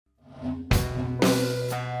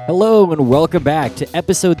Hello and welcome back to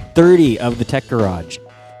episode 30 of the Tech Garage.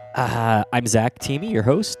 I'm Zach Teamy, your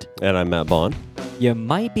host. And I'm Matt Bond. You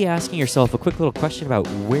might be asking yourself a quick little question about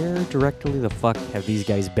where directly the fuck have these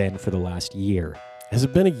guys been for the last year? Has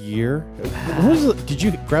it been a year? What was it? Did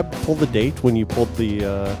you pull the date when you pulled the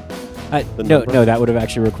No, that would have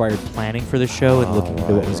actually required planning for the show and looking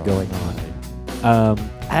into what was going on.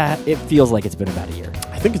 It feels like it's been about a year.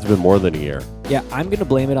 I think it's been more than a year. Yeah, I'm going to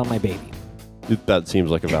blame it on my baby. That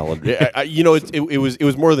seems like a valid. It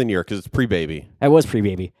was more than a year because it's pre-baby. I was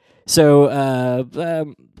pre-baby. So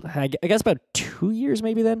I guess about 2 years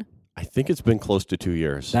maybe then? I think it's been close to 2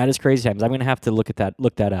 years. That is crazy times. I'm going to have to look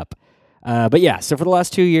that up. But yeah, so for the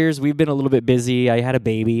last 2 years, we've been a little bit busy. I had a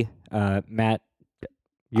baby. Matt,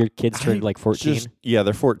 your kids turned like 14. Yeah,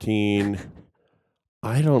 they're 14.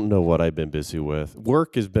 I don't know what I've been busy with.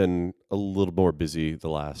 Work has been a little more busy the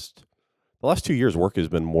last 2 years. Work has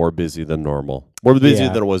been more busy than normal. More busy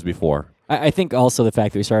than it was before. I think also the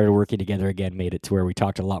fact that we started working together again made it to where we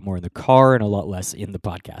talked a lot more in the car and a lot less in the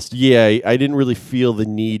podcast. Yeah, I didn't really feel the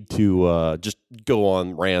need to just go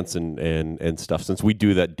on rants and stuff since we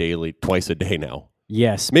do that daily, twice a day now.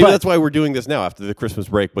 Yes. Maybe that's why we're doing this now after the Christmas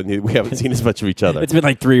break, but we haven't seen as much of each other. It's been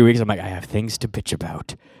like 3 weeks. I'm like, I have things to bitch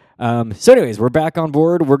about. So anyways, we're back on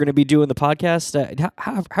board. We're going to be doing the podcast.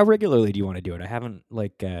 How regularly do you want to do it? I haven't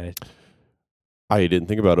I didn't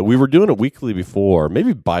think about it. We were doing it weekly before.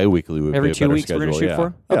 Maybe bi-weekly would every be a 2 better weeks schedule. we're going to shoot yeah.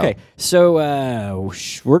 for? Yeah. Okay. So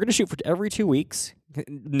we're going to shoot for every 2 weeks.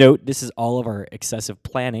 Note, this is all of our excessive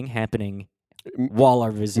planning happening while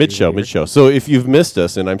our visit Mid-show. So if you've missed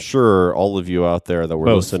us, and I'm sure all of you out there that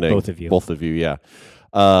were listening. Both of you, yeah.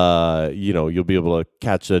 You'll be able to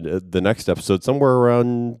catch the next episode somewhere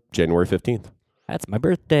around January 15th. That's my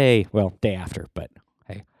birthday. Well, day after, but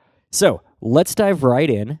hey. So let's dive right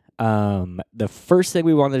in. The first thing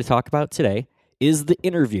we wanted to talk about today is the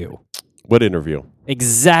interview. What interview?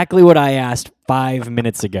 Exactly what I asked 5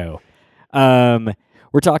 minutes ago.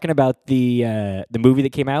 We're talking about the movie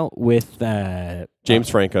that came out with James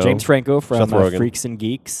Franco. James Franco from Seth Rogen. Freaks and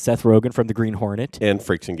Geeks. Seth Rogen from The Green Hornet. And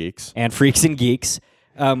Freaks and Geeks.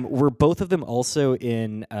 Were both of them also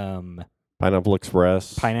in Pineapple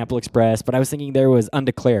Express. But I was thinking there was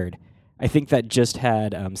Undeclared. I think that just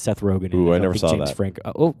had Seth Rogen. Ooh, I don't never think saw James that.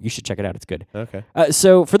 Franco. Oh, you should check it out. It's good. Okay.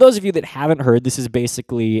 So for those of you that haven't heard, this is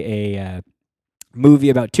basically a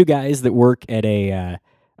movie about two guys that work at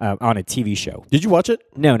on a TV show. Did you watch it?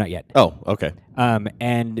 No, not yet. Oh, okay.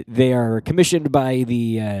 And they are commissioned by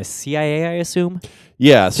the CIA, I assume.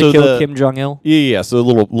 Yeah. To kill Kim Jong-il. Yeah. So a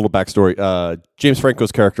little backstory. James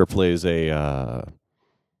Franco's character plays a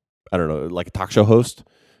like a talk show host,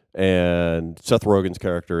 and Seth Rogen's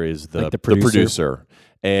character is the producer.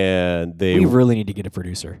 And we really need to get a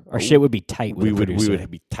producer. Our shit would be tight with a producer. We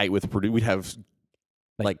would be tight with a producer. We'd have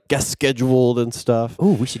like guests scheduled and stuff.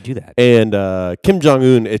 Oh, we should do that. And Kim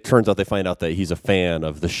Jong-un, it turns out they find out that he's a fan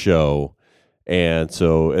of the show. And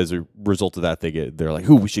so as a result of that, they're like,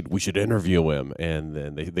 we should interview him. And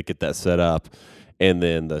then they get that set up. And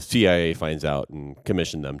then the CIA finds out and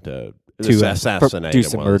commission them to assassinate do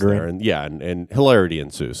some murdering. And hilarity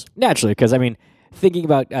ensues. Naturally, because, I mean, thinking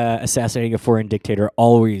about assassinating a foreign dictator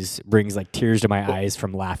always brings like tears to my eyes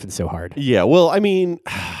from laughing so hard. Yeah, well, I mean,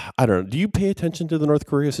 I don't know. Do you pay attention to the North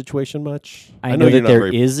Korea situation much? I know that there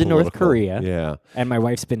is a North Korea. Yeah. And my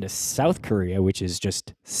wife's been to South Korea, which is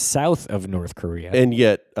just south of North Korea. And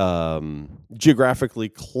yet geographically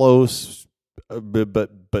close,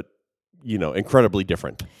 but incredibly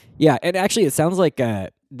different. Yeah, and actually it sounds like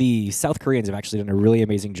the South Koreans have actually done a really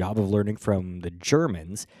amazing job of learning from the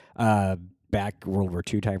Germans. Back World War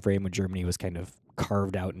II time frame when Germany was kind of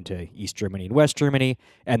carved out into East Germany and West Germany,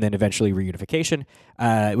 and then eventually reunification.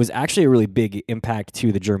 It was actually a really big impact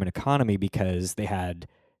to the German economy because they had,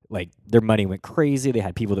 their money went crazy. They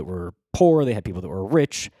had people that were poor. They had people that were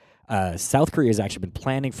rich. South Korea has actually been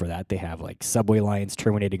planning for that. They have, subway lines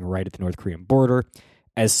terminating right at the North Korean border.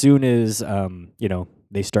 As soon as,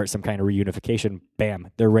 they start some kind of reunification, bam,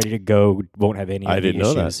 they're ready to go, won't have any I didn't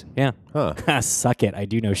know issues. that. Yeah. Huh. Suck it. I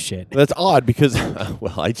do know shit. That's odd because,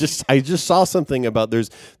 I just saw something about there's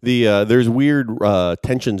weird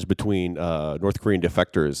tensions between North Korean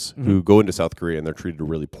defectors who go into South Korea and they're treated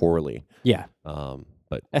really poorly. Yeah.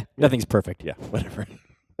 But nothing's perfect. Yeah, whatever.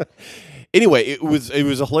 Anyway, it was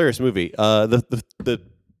a hilarious movie. The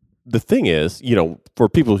thing is, for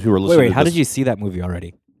people who are listening. Wait, how did you see that movie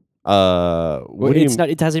already?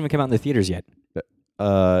 It hasn't even come out in the theaters yet.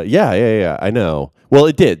 Yeah. I know. Well,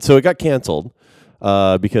 it did. So it got canceled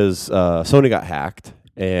because Sony got hacked,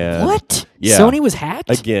 And What? Yeah. Sony was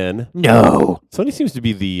hacked? Again, No. Sony seems to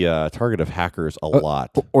be the target of hackers a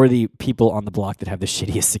lot. Or the people on the block that have the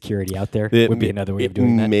shittiest security out there would be another way of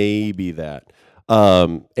doing that. It may be that.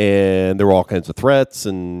 And there were all kinds of threats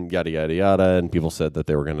and yada, yada, yada. And people said that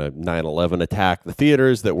they were going to 9/11 attack the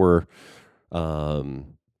theaters that were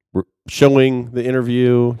showing the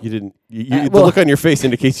interview. You didn't. The look on your face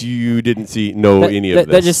indicates you didn't know any of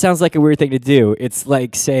this. That just sounds like a weird thing to do. It's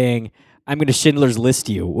like saying, I'm going to Schindler's List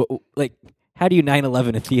you. Like, how do you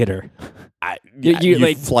 9/11 a theater? You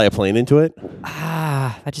like fly a plane into it?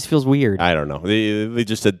 That just feels weird. I don't know. They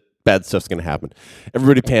just said bad stuff's going to happen.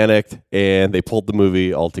 Everybody panicked, and they pulled the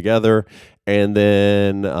movie altogether. And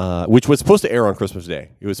then, which was supposed to air on Christmas Day.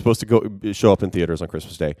 It was supposed to show up in theaters on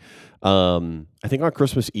Christmas Day. I think on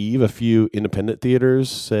Christmas Eve, a few independent theaters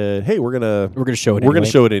said, "Hey, we're gonna show it. We're gonna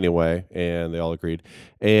show it anyway," and they all agreed.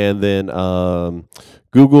 And then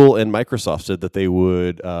Google and Microsoft said that they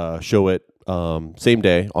would show it same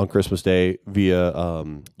day on Christmas Day via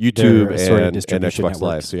YouTube and Xbox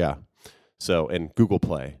Live. So yeah, and Google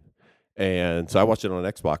Play. And so I watched it on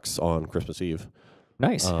Xbox on Christmas Eve.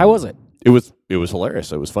 Nice. How was it? It was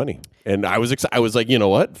hilarious. It was funny, and I was I was like, you know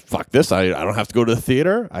what? Fuck this! I don't have to go to the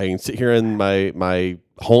theater. I can sit here in my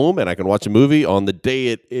home and I can watch a movie on the day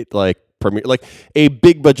it like premiere, like a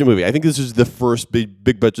big budget movie. I think this is the first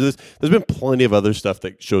big budget. There's been plenty of other stuff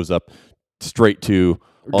that shows up straight to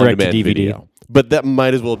on demand video, but that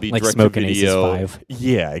might as well be like direct to video. Aces 5.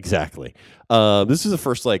 Yeah, exactly. This is the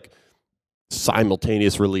first like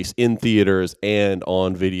simultaneous release in theaters and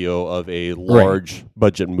on video of a large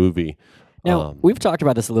budget movie. Now, we've talked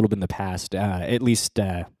about this a little bit in the past, at least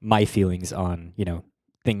my feelings on,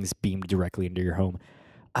 things beamed directly into your home.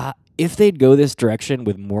 If they'd go this direction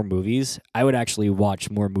with more movies, I would actually watch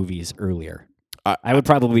more movies earlier. I would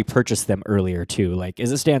probably purchase them earlier, too. Like,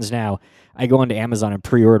 as it stands now, I go onto Amazon and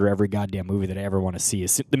pre-order every goddamn movie that I ever want to see.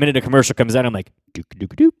 The minute a commercial comes out, I'm like,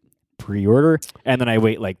 doop, pre-order, and then I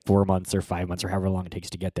wait like 4 months or 5 months or however long it takes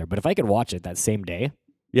to get there. But if I could watch it that same day,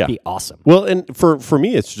 it'd be awesome. Well, and for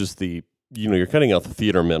me, it's just you're cutting out the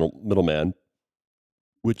theater middleman,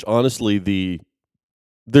 which honestly,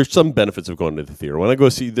 there's some benefits of going to the theater. When I go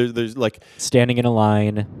see, there's like standing in a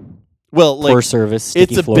line. Well, like poor service.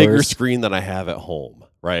 It's a floors. bigger screen than I have at home,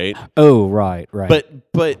 right? Oh, right. But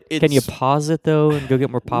it's, can you pause it though and go get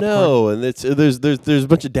more popcorn? No, and there's a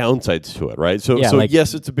bunch of downsides to it, right? So like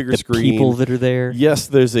yes, it's a bigger screen. People that are there. Yes,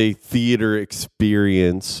 there's a theater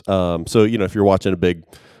experience. So if you're watching a big,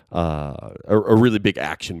 a really big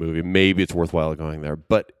action movie, maybe it's worthwhile going there.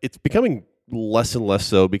 But it's becoming less and less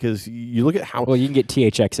so because you look at how you can get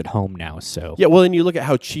THX at home now. So and you look at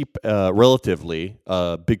how cheap relatively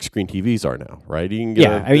big screen TVs are now, right? You can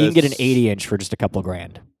get you can get an 80-inch for just a couple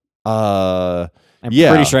grand. I'm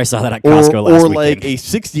pretty sure I saw that at Costco last weekend. Or like a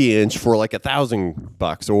 60-inch for like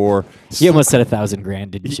 $1,000, or you almost said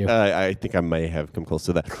 $1,000, didn't you? I think I may have come close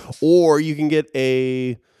to that. Or you can get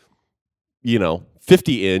a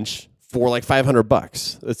 50-inch for like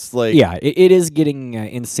 $500. It's like it is getting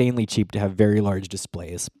insanely cheap to have very large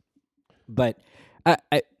displays. But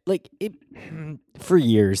I like it. For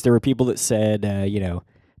years, there were people that said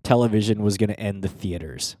television was going to end the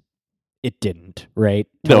theaters. It didn't, right?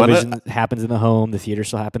 Television happens in the home. The theater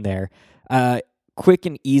still happen there. Quick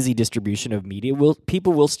and easy distribution of media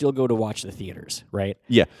people will still go to watch the theaters, right?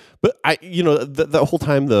 Yeah, but the whole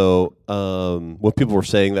time though, when people were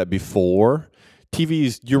saying that before.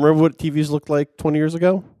 TVs, do you remember what TVs looked like 20 years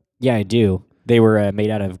ago? Yeah, I do. They were made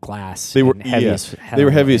out of glass. They were heavy as hell. They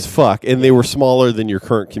were heavy as fuck, and they were smaller than your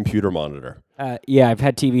current computer monitor. I've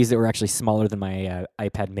had TVs that were actually smaller than my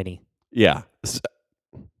iPad mini. Yeah.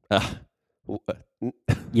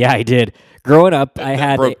 Yeah, I did. Growing up, I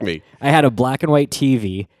had a black and white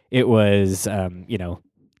TV. It was,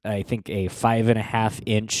 I think a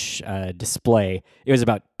 5.5-inch display. It was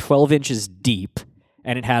about 12 inches deep.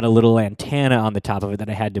 And it had a little antenna on the top of it that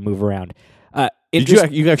I had to move around. Did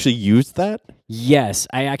you actually use that? Yes,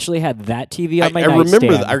 I actually had that TV on my nightstand.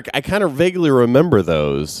 I remember. I kind of vaguely remember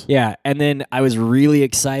those. Yeah, and then I was really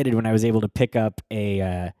excited when I was able to pick up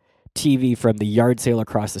a TV from the yard sale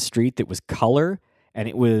across the street that was color, and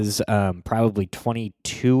it was probably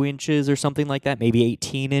 22 inches or something like that, maybe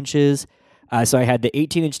 18 inches. So I had the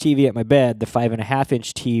 18-inch TV at my bed, the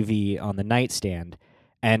 5.5-inch TV on the nightstand.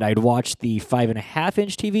 And I'd watch the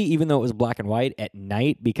 5.5-inch TV, even though it was black and white, at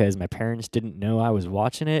night because my parents didn't know I was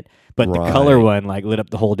watching it. But the color one lit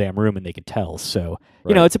up the whole damn room, and they could tell. So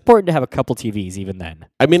it's important to have a couple TVs even then.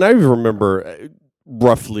 I mean, I remember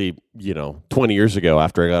roughly 20 years ago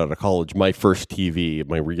after I got out of college, my real first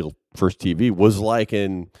TV was like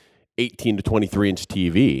an 18 to 23-inch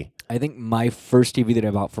TV. I think my first TV that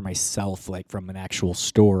I bought for myself, like from an actual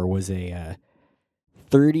store, was a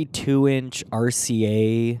 32-inch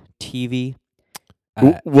RCA TV.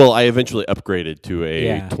 Well, I eventually upgraded to a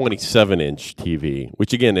Yeah. 27-inch TV,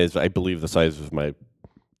 which again is, I believe, the size of my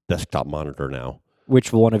desktop monitor now.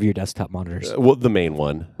 Which one of your desktop monitors? Well, the main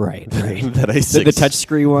one. Right. that I The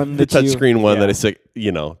touchscreen one. The touchscreen one yeah. that I sit,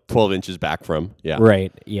 12 inches back from. Yeah.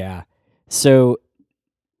 Right. Yeah. So,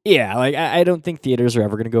 yeah, like I don't think theaters are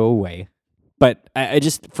ever going to go away. But I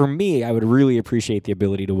just, for me, I would really appreciate the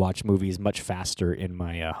ability to watch movies much faster in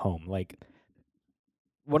my home. Like,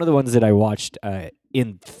 one of the ones that I watched I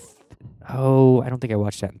don't think I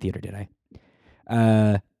watched that in theater, did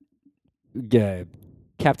I?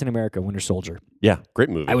 Captain America: Winter Soldier. Yeah, great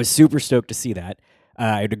movie. I was super stoked to see that.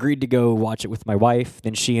 I'd agreed to go watch it with my wife.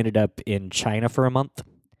 Then she ended up in China for a month.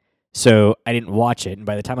 So I didn't watch it. And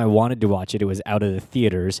by the time I wanted to watch it, it was out of the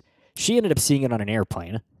theaters. She ended up seeing it on an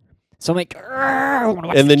airplane. So I'm like, I want to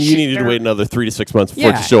watch and then this you shit needed to there. wait another 3 to 6 months for it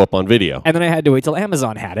Yeah. to show up on video. And then I had to wait till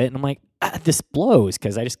Amazon had it. And I'm like, this blows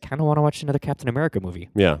because I just kind of want to watch another Captain America movie.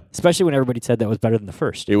 Yeah. Especially when everybody said that was better than the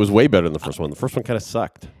first. It was way better than the first one. The first one kind of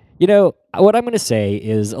sucked. You know, what I'm going to say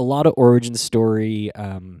is a lot of origin story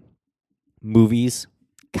movies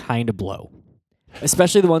kind of blow.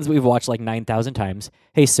 Especially the ones that we've watched like 9,000 times.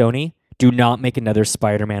 Hey, Sony, do not make another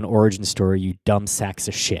Spider-Man origin story, you dumb sacks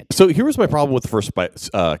of shit. So here was my problem with the first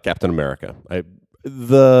Captain America.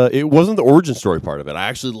 It wasn't the origin story part of it. I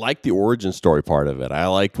actually liked the origin story part of it. I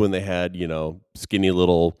liked when they had, skinny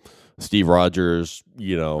little Steve Rogers,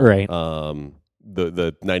 Right.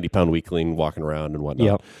 The 90-pound weakling walking around and whatnot.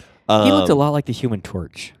 Yep. He looked a lot like the Human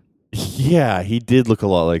Torch. Yeah, he did look a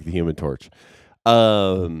lot like the Human Torch.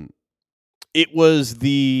 It was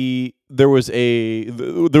there was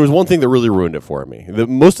one thing that really ruined it for me.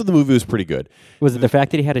 Most of the movie was pretty good. Was it the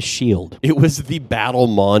fact that he had a shield? It was the battle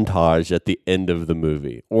montage at the end of the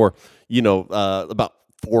movie, or about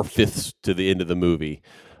 4/5 to the end of the movie.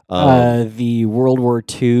 The World War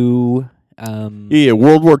II.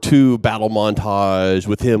 World War II battle montage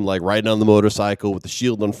with him like riding on the motorcycle with the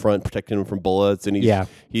shield on front, protecting him from bullets, and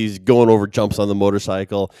he's going over jumps on the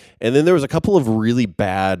motorcycle. And then there was a couple of really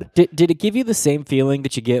bad. Did it give you the same feeling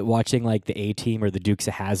that you get watching like the A-Team or the Dukes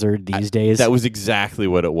of Hazzard these days? That was exactly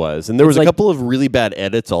what it was. And there was a couple of really bad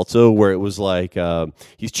edits also where it was like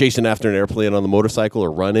he's chasing after an airplane on the motorcycle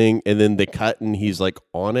or running, and then they cut and he's like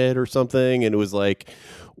on it or something, and it was like,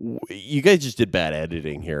 you guys just did bad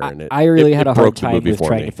editing here. And I really had a hard broke the time movie with for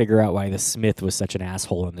trying me. to figure out why the Smith was such an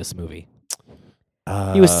asshole in this movie.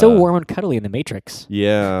 He was so warm and cuddly in The Matrix.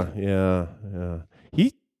 Yeah.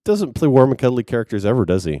 He doesn't play warm and cuddly characters ever,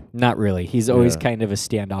 does he? Not really. He's always kind of a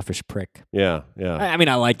standoffish prick. Yeah. I mean,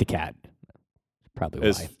 I like the cat. Probably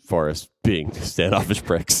As why. far as being standoffish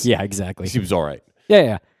pricks. Yeah, exactly. Seems all right.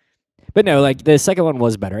 Yeah. But no, like the second one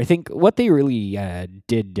was better. I think what they really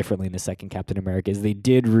did differently in the second Captain America is they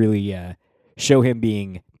did really show him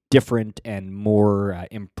being different and more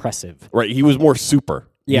impressive. Right. He was more super.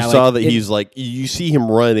 Yeah, you saw that he's like, you see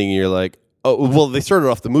him running, and you're like, oh, well, they started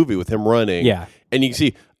off the movie with him running. Yeah. And you can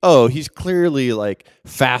see, oh, he's clearly like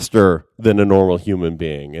faster than a normal human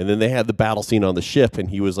being. And then they had the battle scene on the ship, and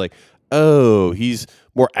he was like, oh, he's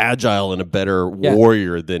more agile and a better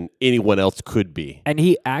warrior than anyone else could be. And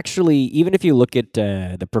he actually, even if you look at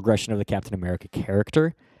the progression of the Captain America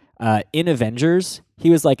character, in Avengers, he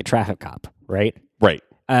was like a traffic cop, right? Right.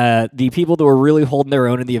 The people that were really holding their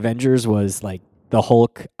own in the Avengers was like the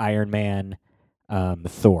Hulk, Iron Man,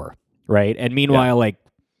 Thor, right? And meanwhile, like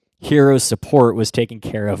hero support was taken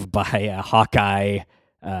care of by Hawkeye,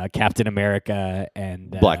 Captain America,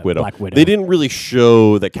 and Black Widow. Black Widow. They didn't really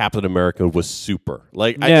show that Captain America was super.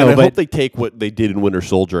 Like, I hope they take what they did in Winter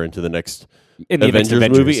Soldier into the next Avengers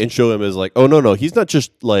movie and show him as like, oh, no, he's not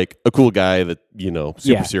just like a cool guy that,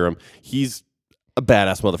 super serum. He's a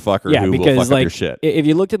badass motherfucker who will fuck up your shit. If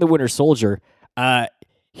you looked at the Winter Soldier,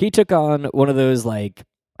 he took on one of those like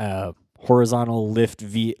horizontal lift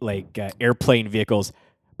airplane vehicles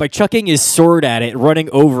by chucking his sword at it, running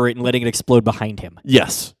over it, and letting it explode behind him.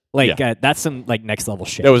 Yes. That's some like next level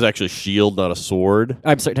shit. That was actually a shield, not a sword.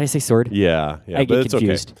 I'm sorry, did I say sword? Yeah. I get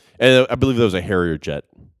confused. Okay. And I believe that was a Harrier jet.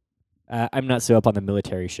 I'm not so up on the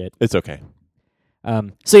military shit. It's okay.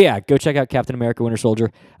 So yeah, go check out Captain America: Winter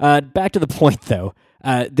Soldier. Back to the point though.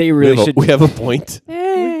 They really should. We have a point.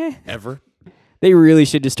 Ever. They really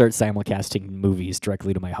should just start simulcasting movies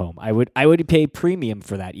directly to my home. I would pay premium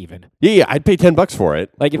for that even. Yeah, I'd pay $10 for it.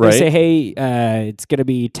 Like if they say, hey, it's going to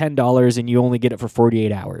be $10 and you only get it for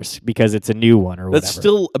 48 hours because it's a new one or whatever. That's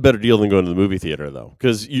still a better deal than going to the movie theater though,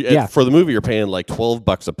 because for the movie you're paying like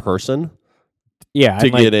 $12 a person. Yeah, to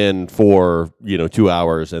I'm like, get in for 2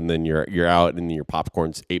 hours, and then you're out, and your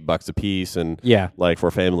popcorn's $8 a piece, and yeah. like for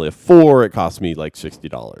a family of 4, it costs me like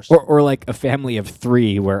 $60. Or like a family of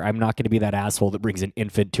 3 where I'm not going to be that asshole that brings an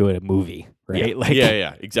infant to a movie, right? Yeah. Like,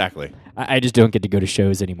 yeah, exactly. I just don't get to go to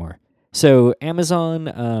shows anymore. So Amazon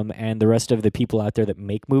and the rest of the people out there that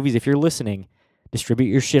make movies, if you're listening, distribute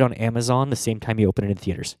your shit on Amazon the same time you open it in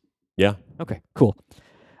theaters. Yeah. Okay, cool.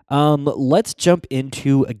 Let's jump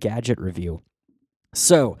into a gadget review.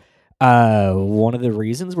 So, one of the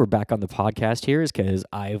reasons we're back on the podcast here is because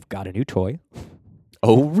I've got a new toy.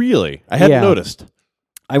 Oh, really? I hadn't Yeah. noticed.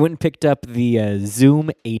 I went and picked up the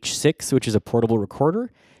Zoom H6, which is a portable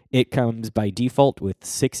recorder. It comes by default with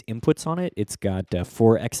 6 inputs on it. It's got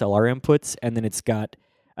 4 XLR inputs, and then it's got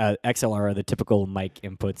XLR are the typical mic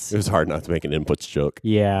inputs. It was hard not to make an inputs joke.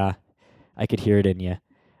 Yeah, I could hear it in you.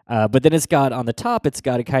 But then it's got on the top, it's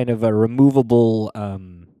got a kind of a removable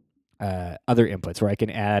other inputs where I can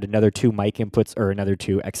add another 2 mic inputs or another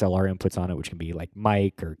 2 XLR inputs on it, which can be like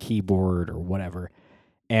mic or keyboard or whatever.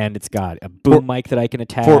 And it's got a boom mic that I can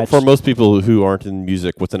attach. For most people who aren't in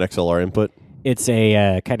music, what's an XLR input? It's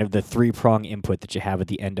a kind of the 3-prong input that you have at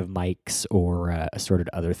the end of mics or assorted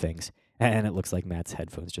other things. And it looks like Matt's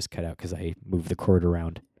headphones just cut out because I moved the cord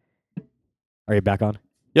around. Are you back on?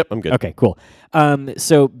 Yep, I'm good. Okay, cool.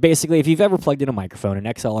 So basically, if you've ever plugged in a microphone, an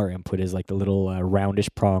XLR input is like the little roundish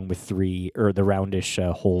prong with 3, or the roundish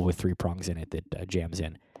hole with 3 prongs in it that jams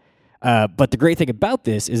in. But the great thing about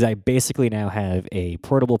this is I basically now have a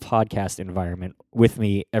portable podcast environment with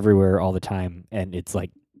me everywhere all the time, and it's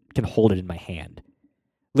like can hold it in my hand.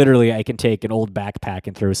 Literally, I can take an old backpack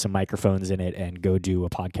and throw some microphones in it and go do a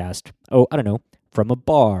podcast. Oh, I don't know, from a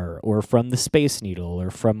bar or from the Space Needle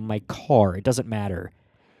or from my car. It doesn't matter.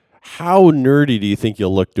 How nerdy do you think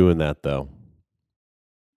you'll look doing that, though?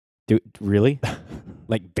 Really?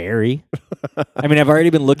 Like Barry? I mean, I've already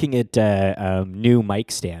been looking at new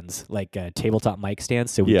mic stands, like tabletop mic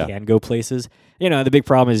stands, so we can go places. The big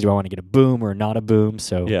problem is, do I want to get a boom or not a boom?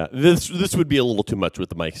 So yeah, this would be a little too much with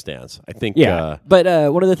the mic stands, I think. Yeah,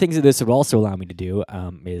 but one of the things that this would also allow me to do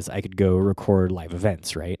is I could go record live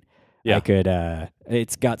events, right? Yeah. I could.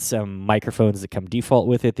 It's got some microphones that come default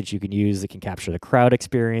with it that you can use that can capture the crowd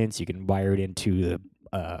experience. You can wire it into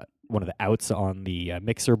the one of the outs on the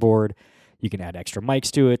mixer board. You can add extra mics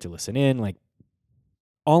to it to listen in. Like,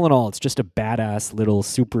 all in all, it's just a badass little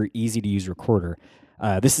super easy to use recorder.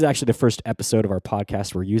 This is actually the first episode of our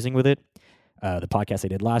podcast we're using with it. The podcast I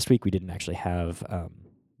did last week, we didn't actually have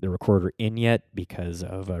the recorder in yet because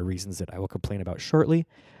of reasons that I will complain about shortly.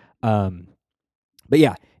 But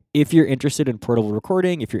yeah, if you're interested in portable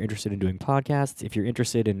recording, if you're interested in doing podcasts, if you're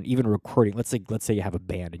interested in even recording, let's say you have a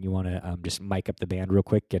band and you want to just mic up the band real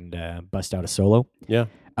quick and bust out a solo. Yeah.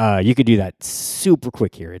 You could do that super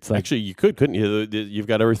quick here. It's like, actually, you could, couldn't you? You've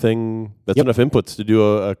got everything. That's enough inputs to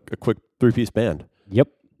do a quick 3-piece band. Yep.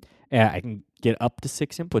 Yeah, I can get up to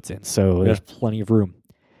 6 inputs in, so there's plenty of room.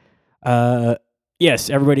 Yes,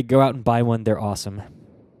 everybody go out and buy one. They're awesome.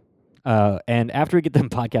 And after we get the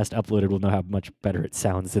podcast uploaded, we'll know how much better it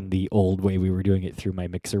sounds than the old way we were doing it through my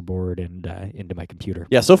mixer board and into my computer.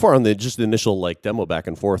 Yeah, so far on the initial like demo back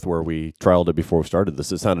and forth where we trialed it before we started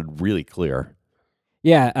this, it sounded really clear.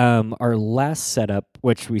 Yeah, our last setup,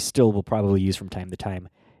 which we still will probably use from time to time,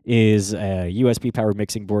 is a USB powered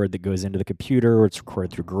mixing board that goes into the computer, or it's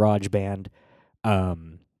recorded through GarageBand.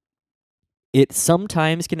 It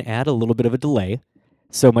sometimes can add a little bit of a delay,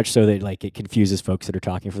 so much so that like it confuses folks that are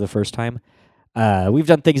talking for the first time. We've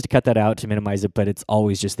done things to cut that out to minimize it, but it's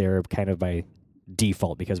always just there kind of by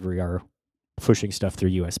default because we are pushing stuff through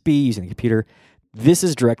USB using the computer. This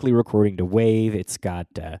is directly recording to WAV. It's got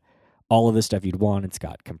all of the stuff you'd want. It's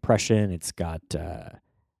got compression. It's got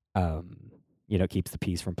keeps the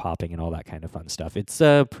P's from popping and all that kind of fun stuff. It's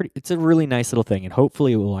a really nice little thing, and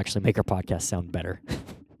hopefully it will actually make our podcast sound better.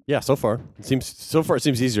 Yeah, so far it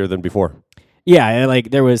seems easier than before. Yeah,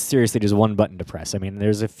 like there was seriously just one button to press. I mean,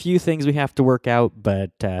 there's a few things we have to work out,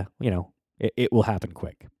 but it will happen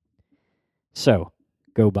quick. So,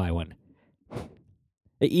 go buy one.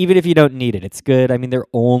 Even if you don't need it, it's good. I mean, they're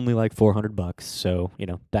only like $400, so,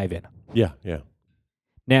 dive in. Yeah.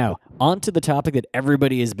 Now, on to the topic that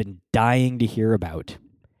everybody has been dying to hear about.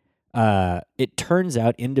 It turns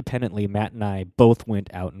out, independently, Matt and I both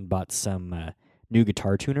went out and bought some new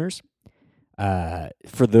guitar tuners.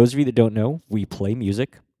 For those of you that don't know, we play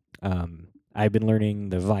music. I've been learning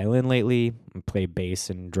the violin lately. I play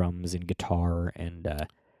bass and drums and guitar and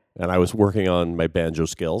I was working on my banjo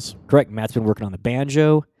skills. correct. Matt's been working on the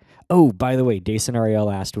banjo. Oh, by the way, Dason Ariel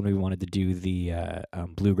asked when we wanted to do the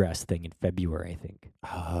bluegrass thing in February, I think.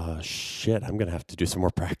 Shit, I'm gonna have to do some more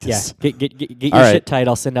Yeah, practice. get your All right. shit tight.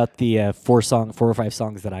 I'll send out the 4 or 5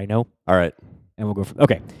 songs that I know, All right. and we'll go from.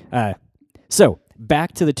 Okay, so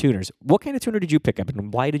back to the tuners. What kind of tuner did you pick up,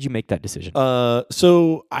 and why did you make that decision?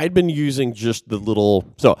 So I'd been using just the little.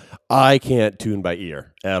 So I can't tune by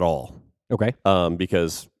ear at all. Okay,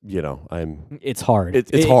 Because I'm. it's hard.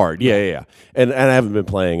 It's hard. Yeah. And I haven't been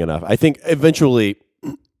playing enough. I think eventually,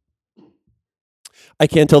 I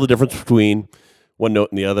can't tell the difference between one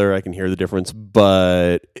note and the other. I can hear the difference,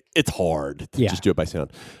 but it's hard to just do it by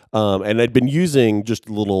sound. And I'd been using just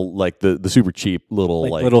little, like the super cheap little,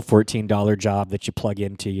 like little $14 job that you plug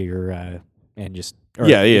into your and just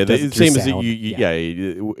the does it same through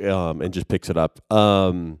as sound. and just picks it up.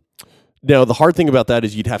 Now the hard thing about that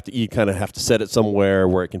is you kind of have to set it somewhere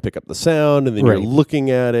where it can pick up the sound, and then you're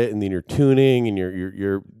looking at it, and then you're tuning, and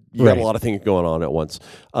you got a lot of things going on at once.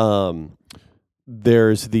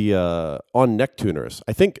 There's the on neck tuners.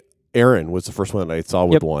 I think Aaron was the first one that I saw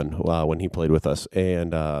with one when he played with us,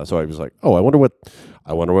 and so I was like, oh, I wonder what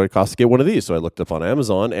it costs to get one of these. So I looked up on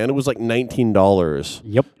Amazon, and it was like $19.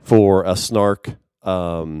 Yep. For a Snark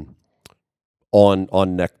on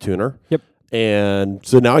neck tuner. Yep. And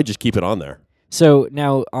so now I just keep it on there. So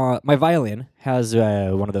now my violin has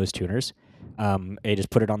one of those tuners. I just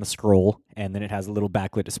put it on the scroll, and then it has a little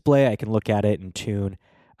backlit display. I can look at it and tune.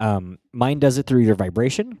 Mine does it through either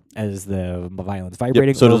vibration, as the violin's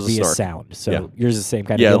vibrating, so or does the via Snark. sound. So yours is the same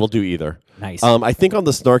kind of Yeah, deal? it'll do either. Nice. I think on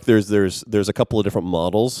the Snark there's a couple of different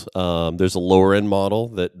models. There's a lower end model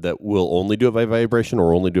that will only do it by vibration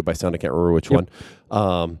or only do it by sound. I can't remember which one.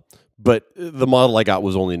 But the model I got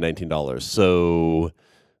was only $19. So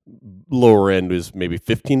lower end was maybe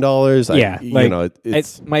 $15. Yeah,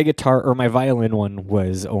 it's my guitar or my violin one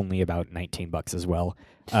was only about $19 as well.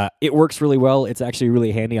 It works really well. It's actually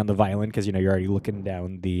really handy on the violin because you're already looking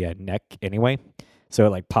down the neck anyway. So it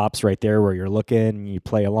like pops right there where you're looking. You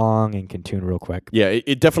play along and can tune real quick. Yeah,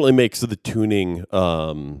 it definitely makes the tuning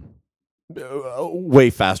way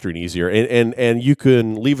faster and easier. And you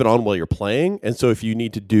can leave it on while you're playing. And so if you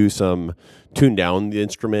need to do some tune down the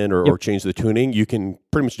instrument or change the tuning, you can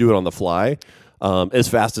pretty much do it on the fly as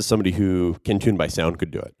fast as somebody who can tune by sound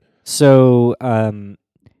could do it. So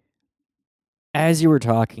as you were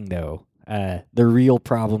talking, though, the real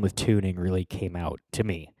problem with tuning really came out to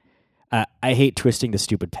me. I hate twisting the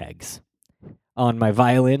stupid pegs. On my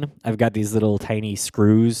violin, I've got these little tiny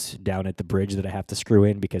screws down at the bridge that I have to screw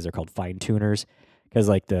in because they're called fine tuners. Because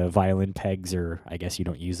like the violin pegs are, I guess you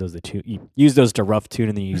don't use those to tune. You use those to rough tune,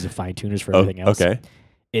 and then you use the fine tuners for everything else. Okay.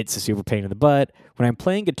 It's a super pain in the butt. When I'm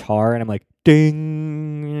playing guitar and I'm like,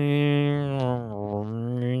 ding,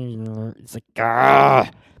 it's like,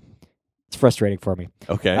 it's frustrating for me.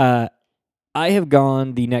 Okay. I have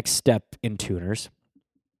gone the next step in tuners.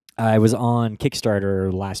 I was on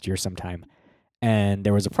Kickstarter last year sometime, and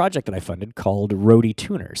there was a project that I funded called Roadie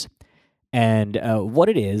Tuners. And what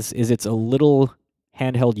it is it's a little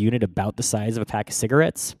handheld unit about the size of a pack of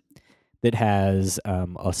cigarettes that has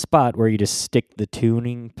a spot where you just stick the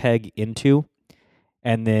tuning peg into,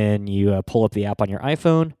 and then you pull up the app on your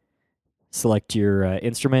iPhone, select your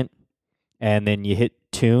instrument, and then you hit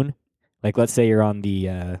tune. Like, let's say you're on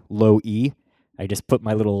the low E. I just put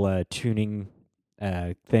my little tuning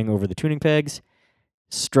thing over the tuning pegs,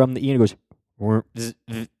 strum the E, and it goes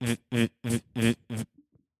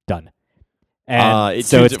done. And it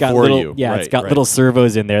so tunes it's got it for little, you. yeah, Right, it's got right. little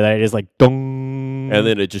servos in there that I just like dong, And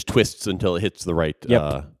then it just twists until it hits the right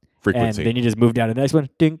frequency. and then you just move down to the next one.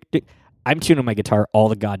 Ding, ding. I'm tuning my guitar all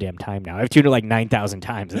the goddamn time now. I've tuned it like 9,000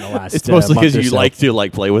 times in the last. It's mostly month because or you so. like to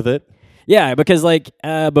play with it. Yeah, because like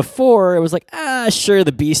before it was like sure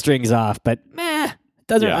the B string's off, but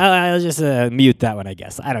doesn't. Yeah. I'll just mute that one, I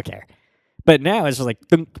guess. I don't care. But now it's just like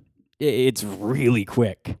thunk. It's really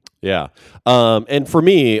quick. Yeah. And for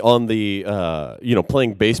me on the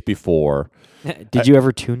playing bass before, Did you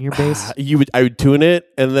ever tune your bass? I would tune it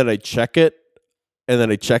and then I'd check it and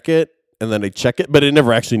then I'd check it and then I'd check it, but it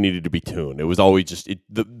never actually needed to be tuned. It was always just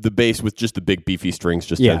the bass with just the big beefy strings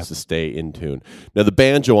just tends to stay in tune. Now the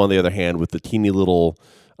banjo, on the other hand, with the teeny little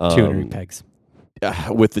Tuner pegs.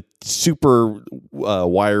 With the super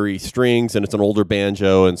wiry strings, and it's an older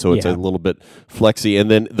banjo, and so it's a little bit flexy.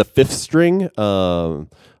 And then the fifth string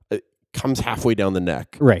it comes halfway down the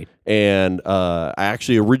neck. Right. And I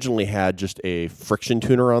actually originally had just a friction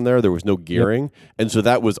tuner on there. There was no gearing. And so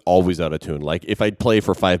that was always out of tune. Like if I'd play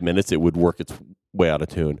for 5 minutes, it would work its way out of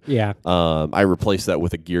tune. Yeah. I replaced that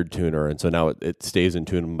with a geared tuner, and so now it stays in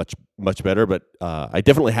tune much better. But I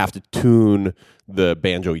definitely have to tune the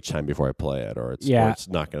banjo each time before I play it, or it's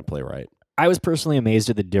not going to play right. I was personally amazed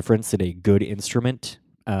at the difference that a good instrument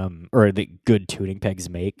or the good tuning pegs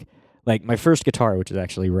make. Like my first guitar, which is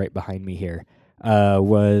actually right behind me here,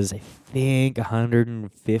 was I think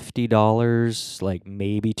 $150, like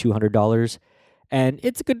maybe $200. And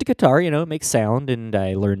it's a good guitar, it makes sound, and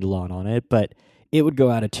I learned a lot on it, but it would go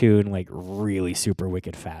out of tune like really super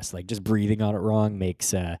wicked fast. Like just breathing on it wrong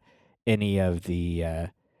makes any of the, I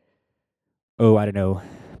don't know,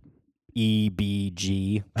 E, B,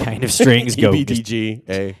 G kind of strings go. E, B, D, G,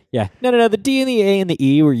 A. Yeah. No. The D and the A and the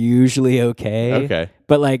E were usually okay. Okay.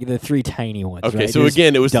 But like the three tiny ones. Okay, right? so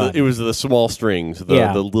again, it was the small strings,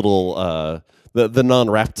 the little the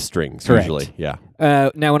non-wrapped strings. Correct. Usually. Yeah.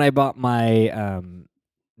 Now when I bought my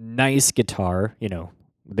nice guitar,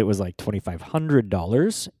 that was like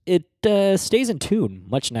 $2,500, it stays in tune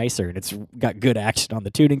much nicer, and it's got good action on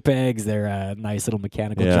the tuning pegs. They're nice little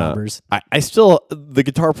mechanical jobbers. I still, the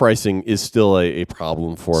guitar pricing is still a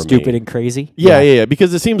problem for me. Stupid and crazy. Yeah,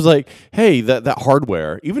 because it seems like, hey, that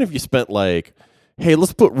hardware, even if you spent like, hey,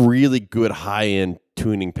 let's put really good high-end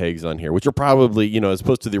tuning pegs on here, which are probably, as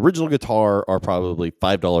opposed to the original guitar, are probably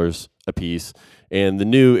 $5 a piece, and the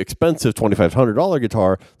new expensive $2,500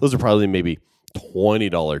 guitar, those are probably maybe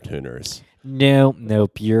 $20 tuners.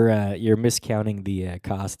 Nope. You're miscounting the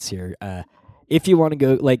costs here. If you want to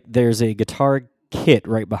go, like, there's a guitar kit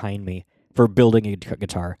right behind me for building a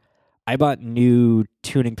guitar. I bought new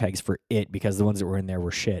tuning pegs for it because the ones that were in there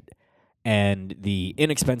were shit, and the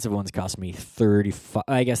inexpensive ones cost me $35.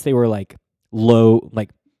 I guess they were like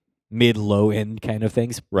mid-low end kind of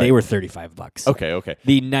things. Right. They were $35. Okay.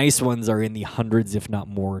 The nice ones are in the hundreds, if not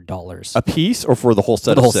more, dollars. A piece, or for the whole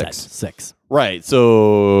set the of whole six? Set, 6. Right.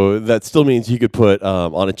 So that still means you could put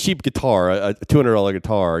on a cheap guitar, a $200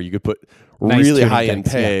 guitar, you could put Nice really tuning high-end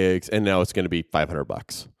pegs, and now it's going to be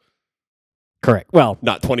 $500. Correct. Well,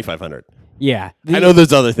 not $2,500. Yeah. I know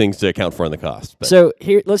there's other things to account for in the cost. But. So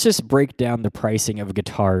here, let's just break down the pricing of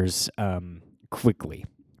guitars quickly,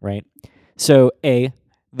 right? So the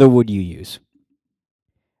wood you use.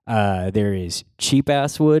 There is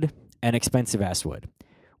cheap-ass wood and expensive-ass wood,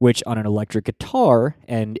 which on an electric guitar,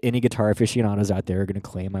 and any guitar aficionados out there are going to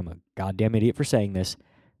claim I'm a goddamn idiot for saying this,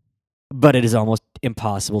 but it is almost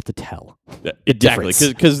impossible to tell. Yeah, exactly,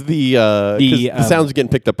 because the sound's getting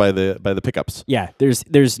picked up by the pickups. Yeah,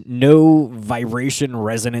 there's no vibration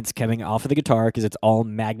resonance coming off of the guitar because it's all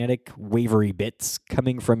magnetic wavery bits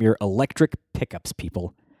coming from your electric pickups,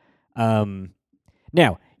 people.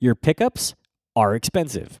 Now, your pickups are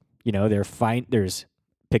expensive. They're fine. There's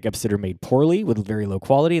pickups that are made poorly with very low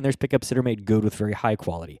quality, and there's pickups that are made good with very high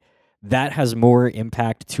quality. That has more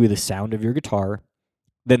impact to the sound of your guitar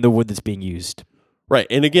than the wood that's being used. Right,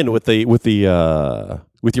 and again with your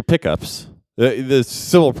pickups, the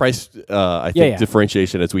civil price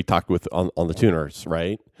differentiation as we talked with on the tuners,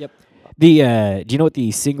 right? Yep. Do you know what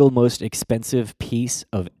the single most expensive piece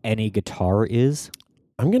of any guitar is?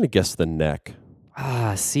 I'm gonna guess the neck.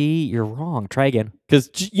 See, you're wrong. Try again. Because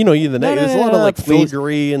the neck, there's a lot of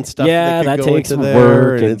filigree and stuff. Yeah, that takes into work,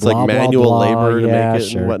 there, and it's blah, like manual blah, blah. labor to make it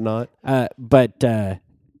sure. and whatnot. But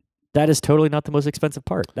that is totally not the most expensive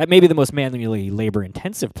part. That may be the most manually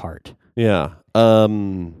labor-intensive part. Yeah.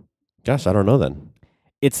 Gosh, I don't know then.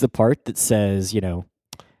 It's the part that says,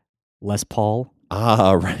 Les Paul.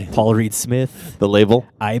 Right. Paul Reed Smith. The label.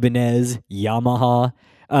 Ibanez. Yamaha.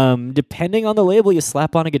 Depending on the label you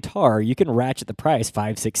slap on a guitar, you can ratchet the price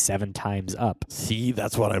 5, 6, 7 times up. See,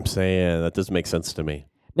 that's what I'm saying. That does make sense to me.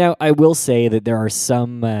 Now, I will say that there are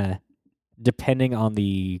some, depending on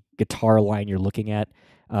the guitar line you're looking at,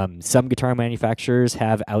 some guitar manufacturers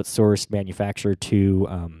have outsourced manufacture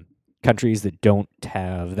to countries that don't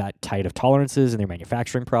have that tight of tolerances in their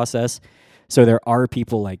manufacturing process. So there are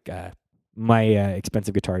people like my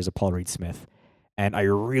expensive guitar is a Paul Reed Smith. And I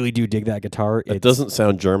really do dig that guitar. It doesn't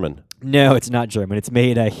sound German. No, it's not German. It's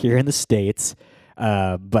made here in the States,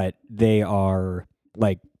 but they are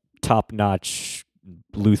like top-notch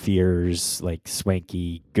luthiers, like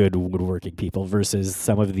swanky, good woodworking people versus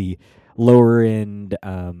some of the lower-end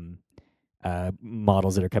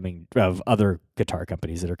models that are coming of other guitar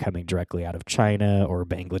companies that are coming directly out of China or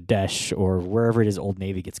Bangladesh or wherever it is Old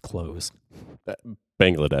Navy gets clothes.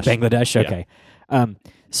 Bangladesh. Okay. Yeah.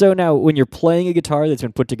 So now, when you're playing a guitar that's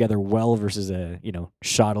been put together well versus a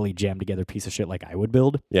shoddily jammed together piece of shit like I would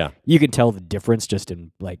build, you can tell the difference just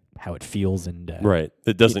in like how it feels and right.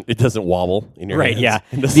 It doesn't wobble in your hands. Yeah.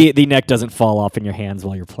 The neck doesn't fall off in your hands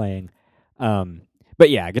while you're playing. But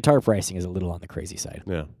yeah, guitar pricing is a little on the crazy side.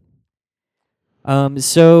 Yeah.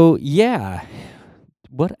 So yeah,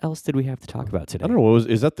 what else did we have to talk about today? I don't know. What was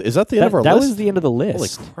is that? The end of our that list? was the end of the Holy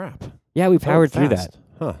list. crap! Yeah, we powered through Fast.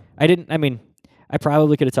 that. Huh? I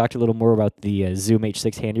probably could have talked a little more about the Zoom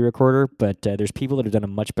H6 handy recorder, but there's people that have done a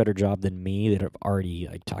much better job than me that have already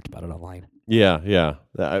talked about it online. Yeah.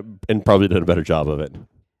 And probably did a better job of it.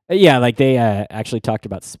 Yeah, like they actually talked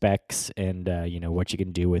about specs and what you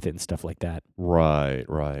can do with it and stuff like that. Right.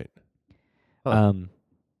 Huh.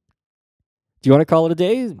 Do you want to call it a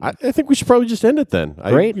day? I think we should probably just end it then.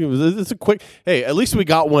 Great. It's a quick. Hey, at least we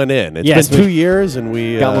got one in. It's Yes, been 2 years, and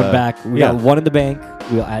we got one back. We got one in the bank.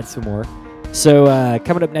 We'll add some more. So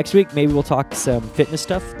coming up next week, maybe we'll talk some fitness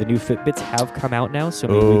stuff. The new Fitbits have come out now, so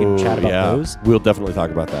maybe we can chat about those. We'll definitely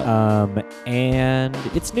talk about that. And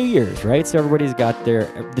it's New Year's, right? So everybody's got the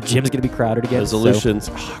gym's going to be crowded again. Resolutions.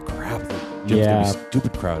 Crap. The gym's going to be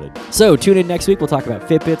stupid crowded. So tune in next week. We'll talk about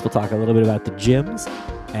Fitbits. We'll talk a little bit about the gyms.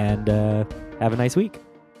 And have a nice week.